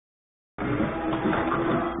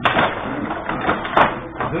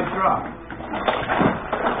draw.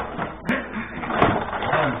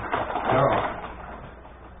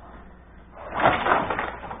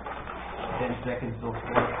 10 seconds so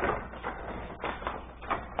far.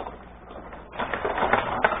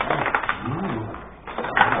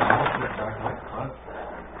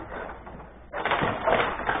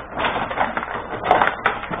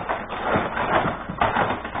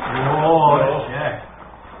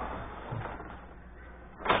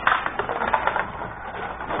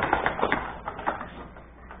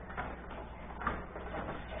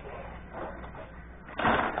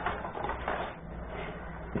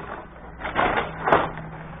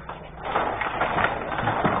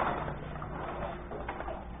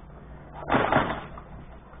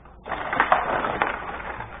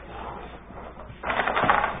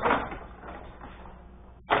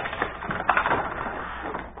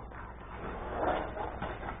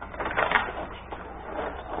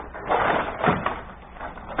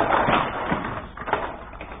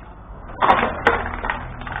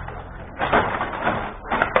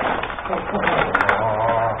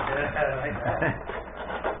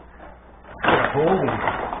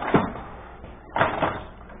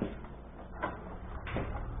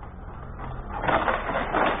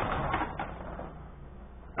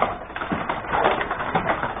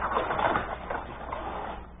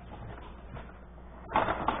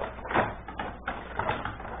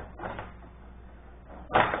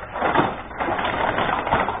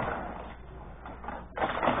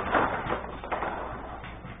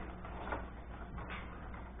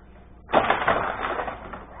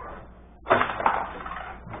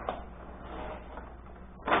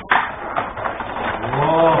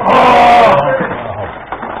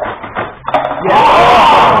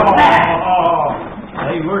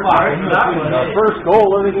 First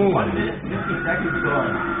goal of the game. 1 minute, 50 seconds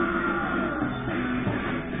gone.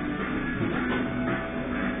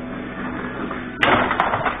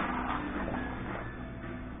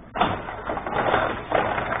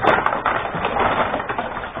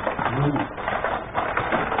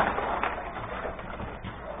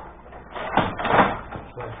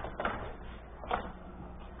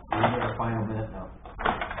 Final minute now.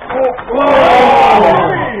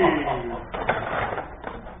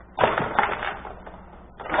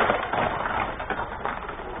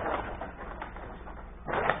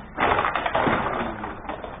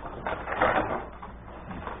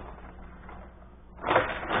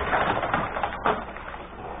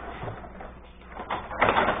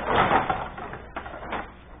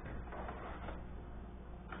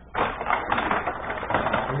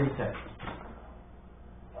 Reset.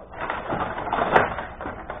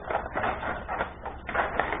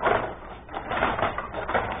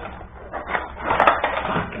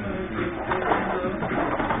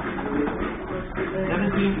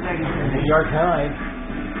 Yard time.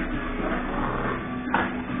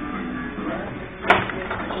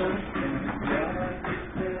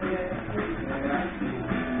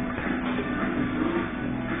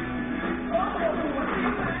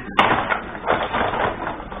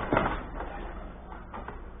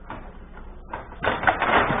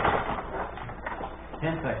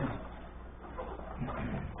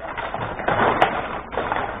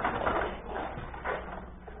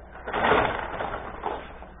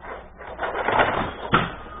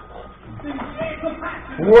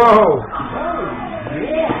 Whoa!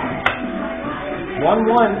 Yeah.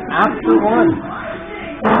 1-1 after 1.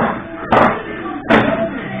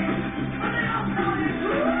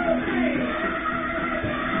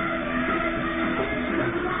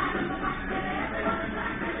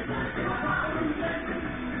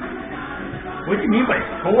 What do you mean by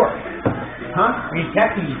score? Huh? I mean,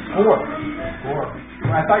 technically score. Score.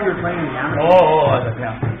 Well, I thought you were playing the amateur.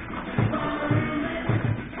 Yeah.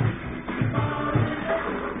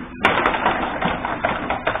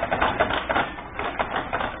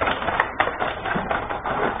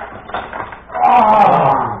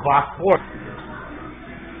 Box 4.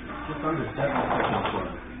 Just under 7 seconds.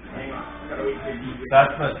 That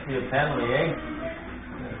must be a penalty, eh?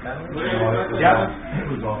 Penalty? Yep. It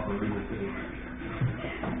was off the legal field.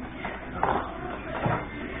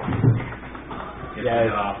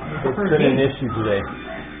 Yeah, it's been an issue today.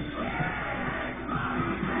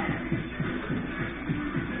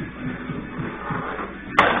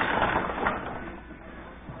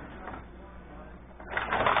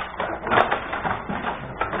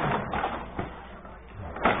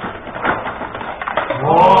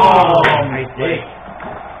 Oh, mistake.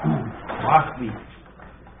 Lost me.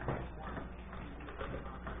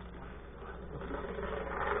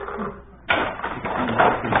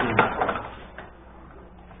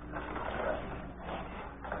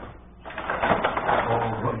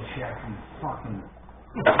 Fucking.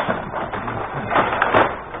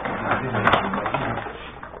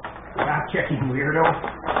 Back checking weirdo.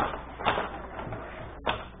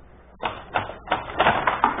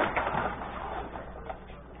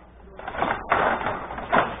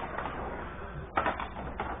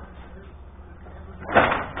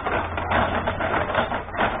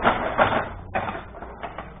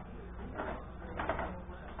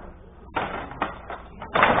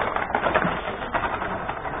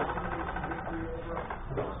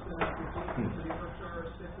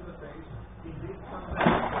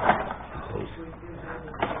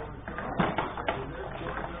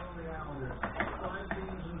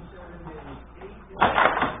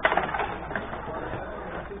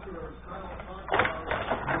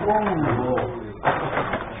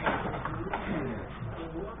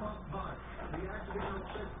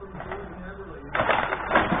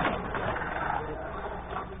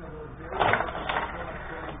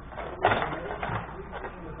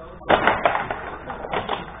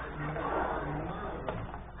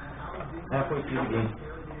 Halfway through the game.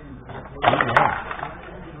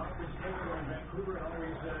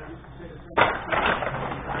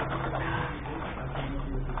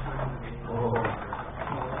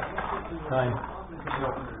 Time.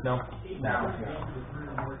 No. Now.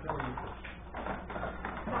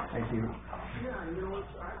 Thank you.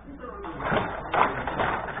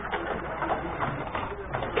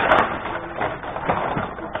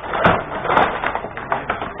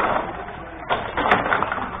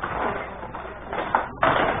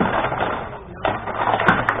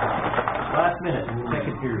 Last minute,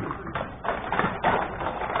 second period.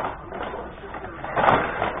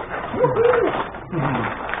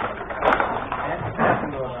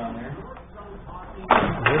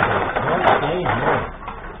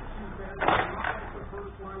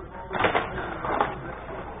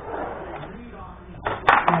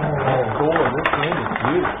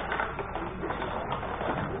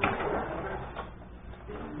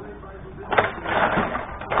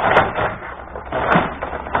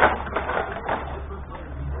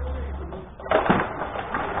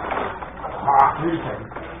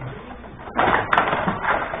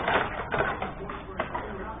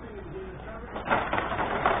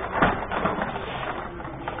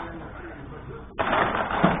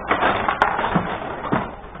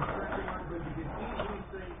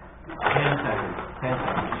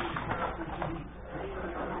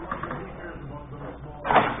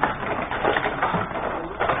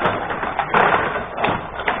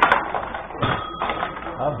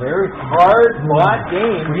 A very hard fought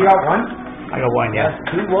game. You got one? I got one, yeah.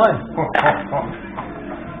 Yes, 2-1.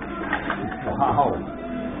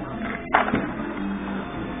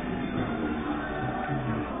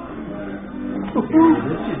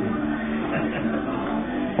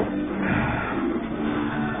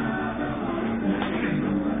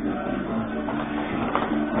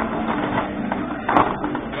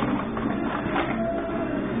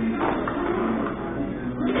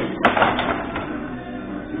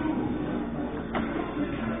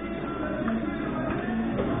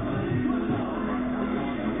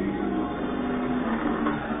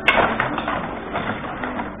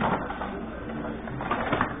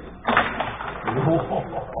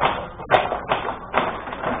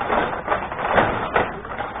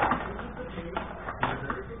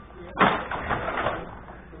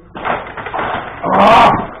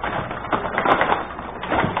 Wow.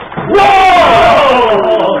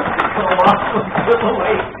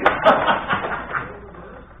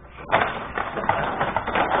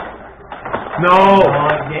 No!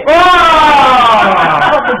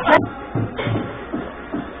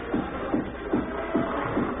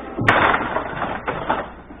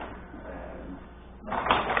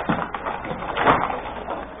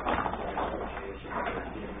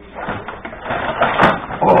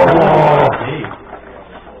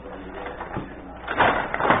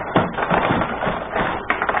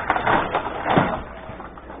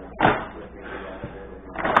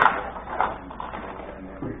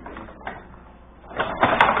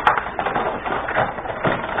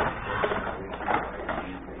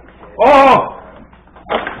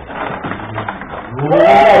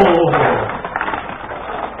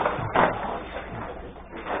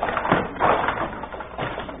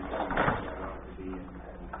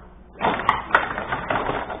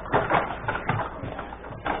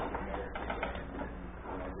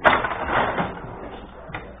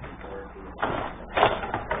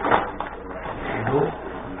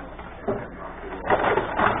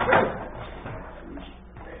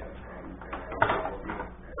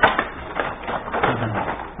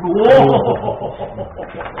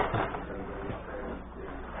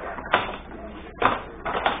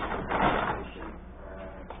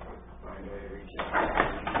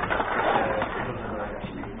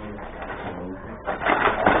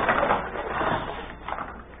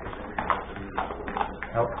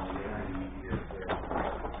 Help.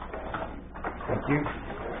 Thank you.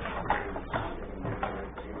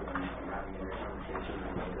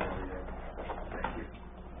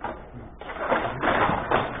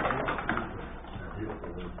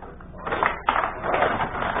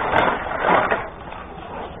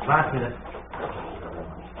 Last minute.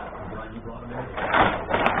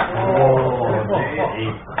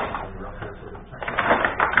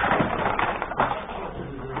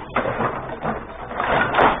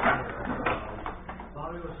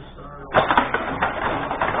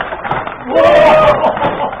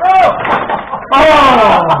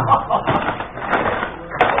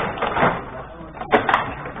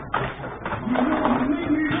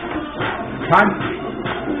 Time.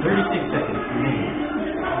 36 seconds remaining.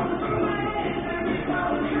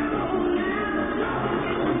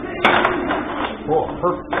 Oh,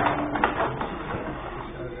 perfect.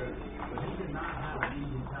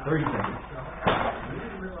 30 seconds.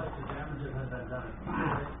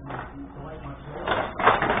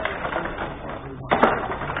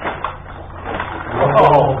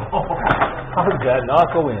 Oh, how did that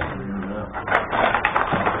not go in?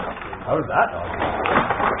 How did that not go in?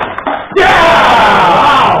 Yeah!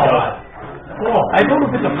 Wow! Cool. I don't know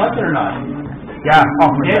if it's a button or not. Yeah,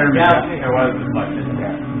 oh, Yeah, it was a button.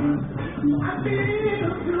 Yeah.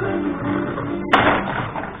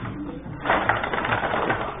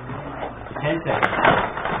 Ten seconds.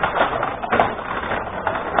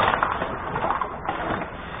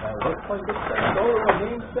 That looks like it's going to go to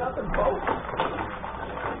game 7, folks.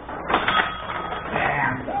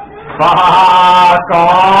 Fuck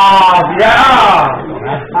off! Yeah!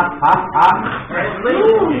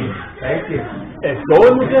 Thank you. It's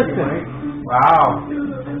going the distance. Wow.